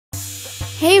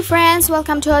Hey friends,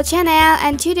 welcome to our channel,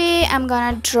 and today I'm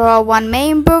gonna draw one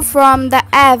member from the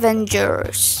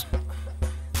Avengers.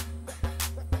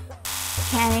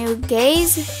 Can you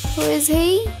guess who is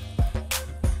he?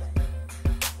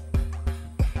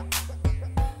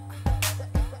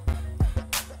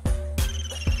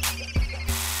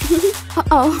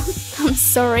 Oh, I'm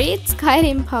sorry, it's quite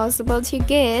impossible to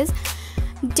guess.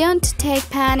 Don't take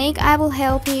panic, I will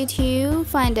help you to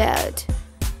find out.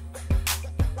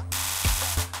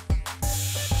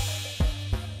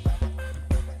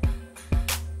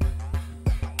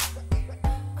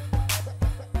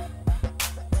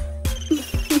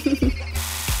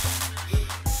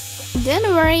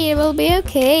 Don't worry, it will be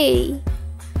okay.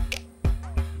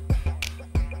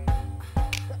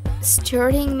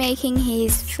 Starting making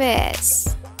his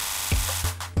face.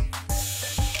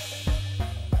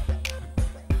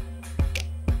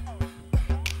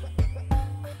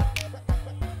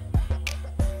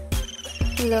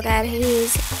 Look at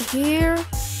his hair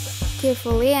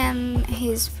carefully and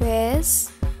his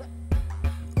face.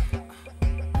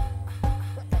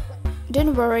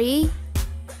 Don't worry,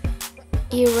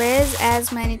 erase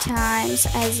as many times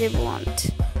as you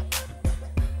want.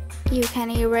 You can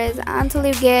erase until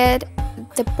you get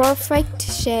the perfect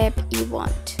shape you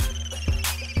want.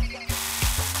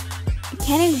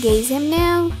 Can you guess him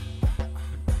now?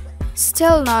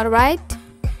 Still not right?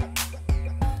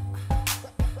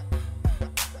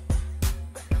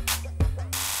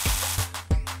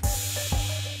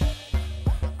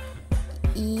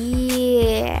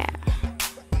 Yeah.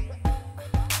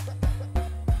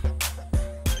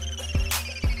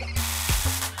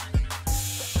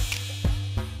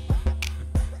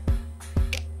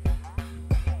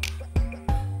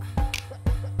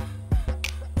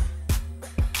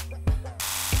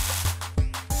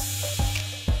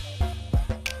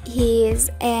 His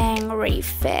angry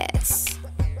face.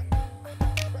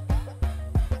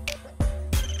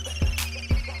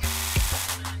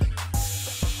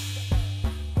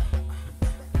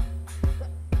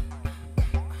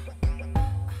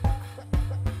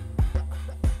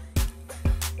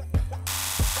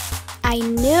 I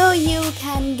know you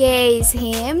can guess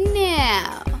him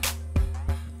now.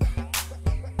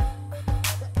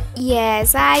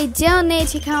 Yes, I don't need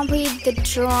to complete the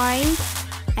drawing.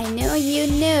 I know you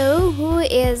know who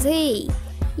is he.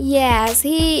 Yes,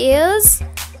 he is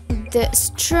the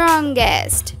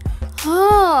strongest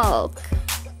Hulk.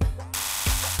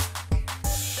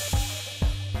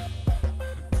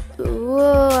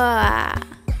 Whoa.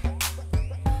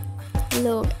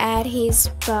 Look at his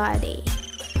body.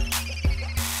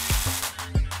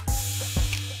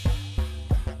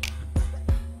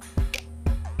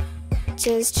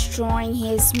 Just drawing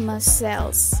his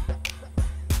muscles.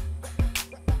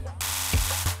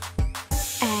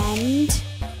 And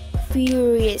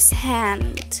furious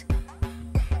hand.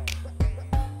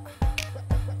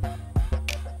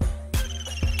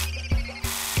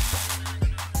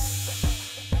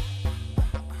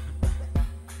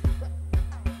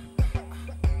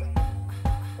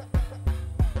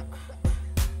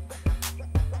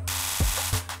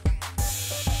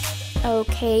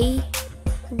 Okay,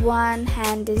 one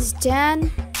hand is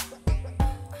done.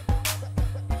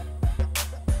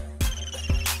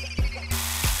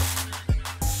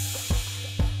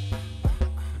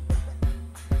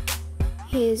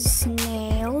 His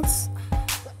nails.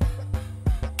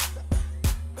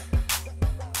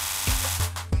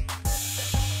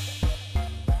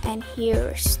 And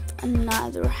here's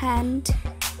another hand.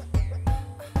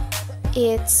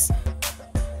 It's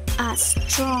a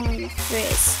strong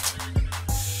fist.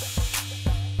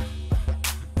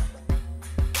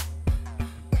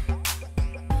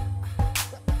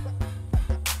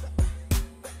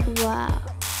 Wow.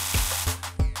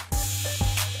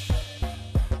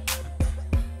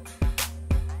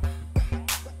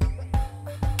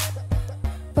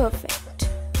 Perfect.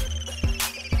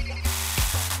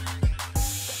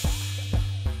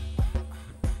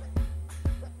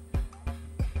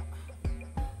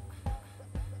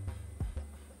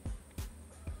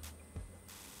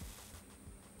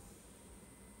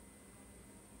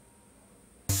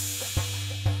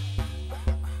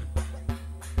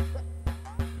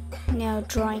 Now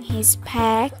drawing his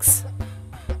pecs.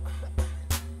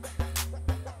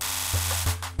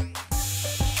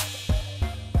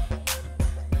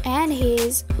 And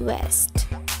his waist.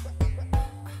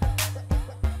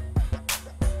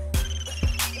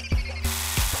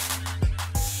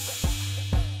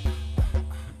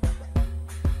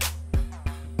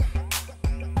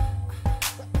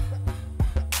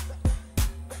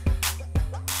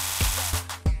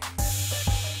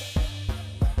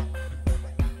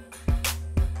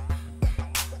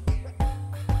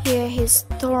 Here his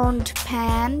thorned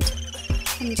pant.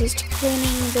 I'm just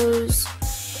cleaning those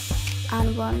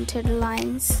unwanted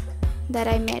lines that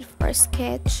I made for a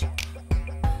sketch.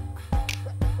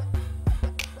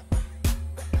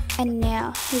 And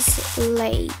now his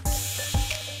leg.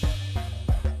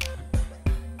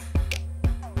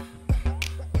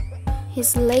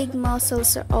 His leg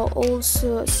muscles are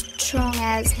also strong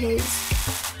as his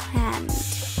hand.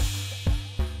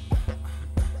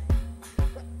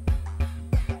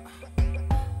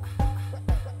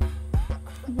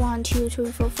 One, two,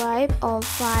 three, four, five. All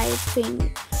 5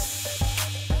 fingers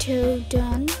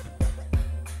done.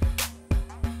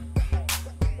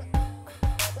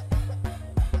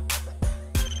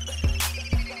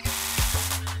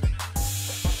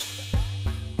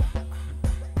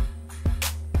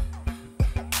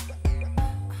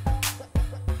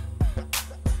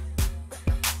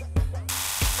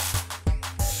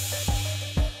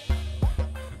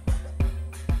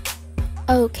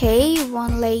 Okay,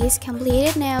 one leg is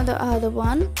completed, now the other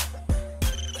one.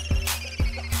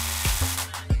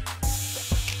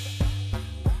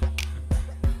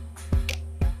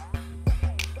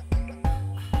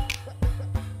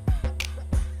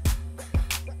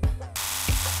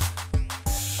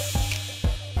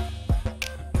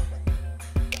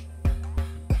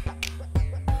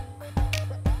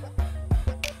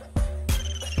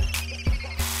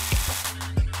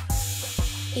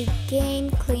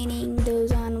 Again, cleaning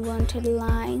those unwanted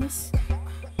lines.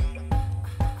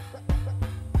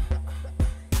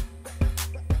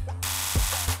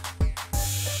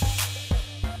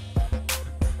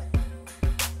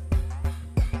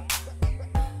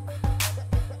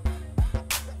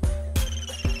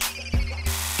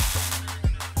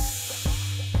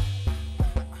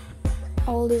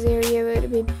 All this area will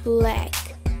be black.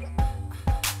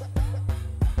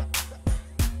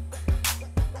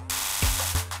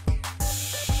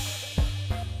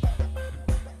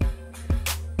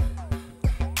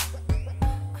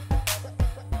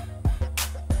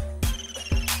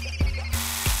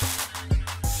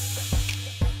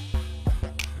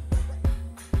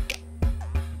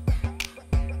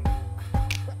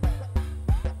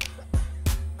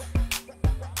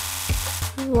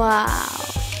 Wow.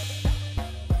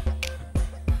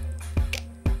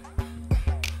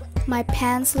 My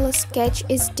pencil sketch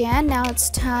is done. Now it's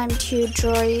time to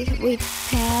draw it with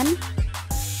pen.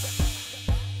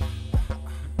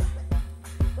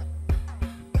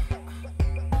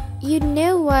 You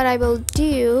know what I will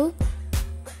do,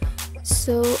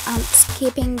 so I'm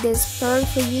skipping this part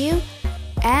for you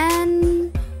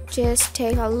and just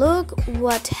take a look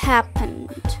what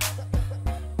happened.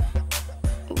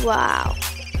 Wow.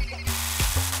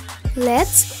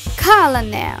 Let's color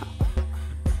now.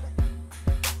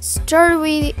 Start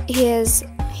with his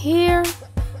hair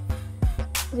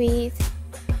with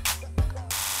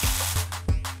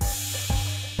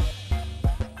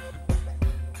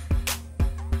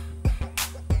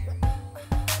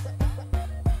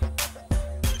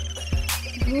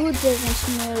who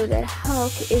doesn't know that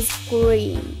Hulk is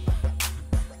green?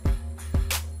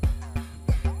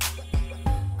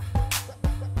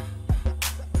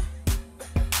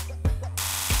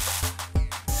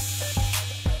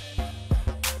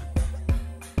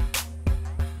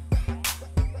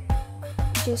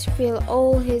 Just fill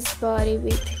all his body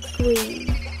with green.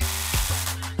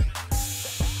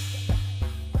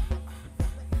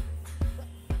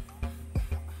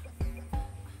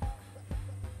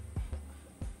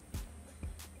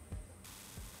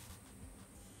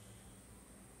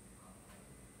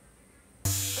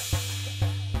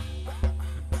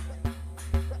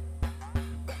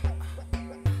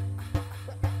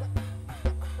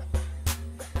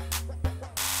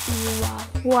 Wow,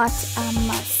 what a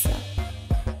muscle!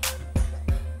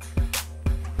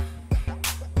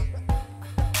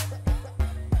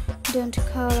 Don't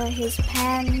color his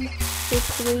pants with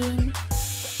green,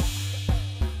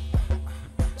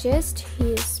 just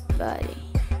his body.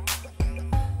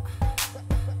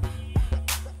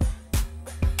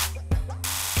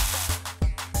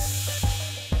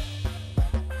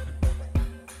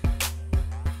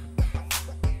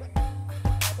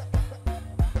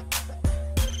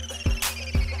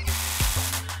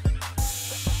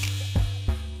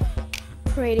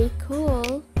 Pretty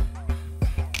cool.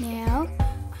 Now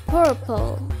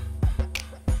purple.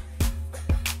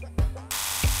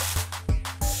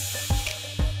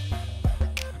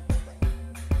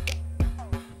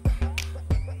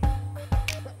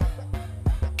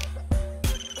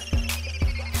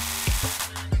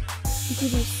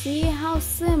 Did you see how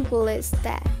simple is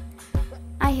that?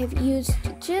 I have used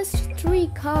just 3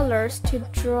 colors to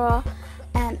draw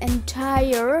an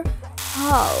entire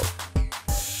Hulk.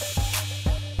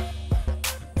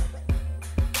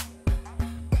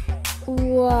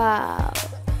 Wow,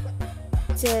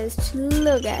 just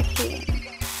look at him.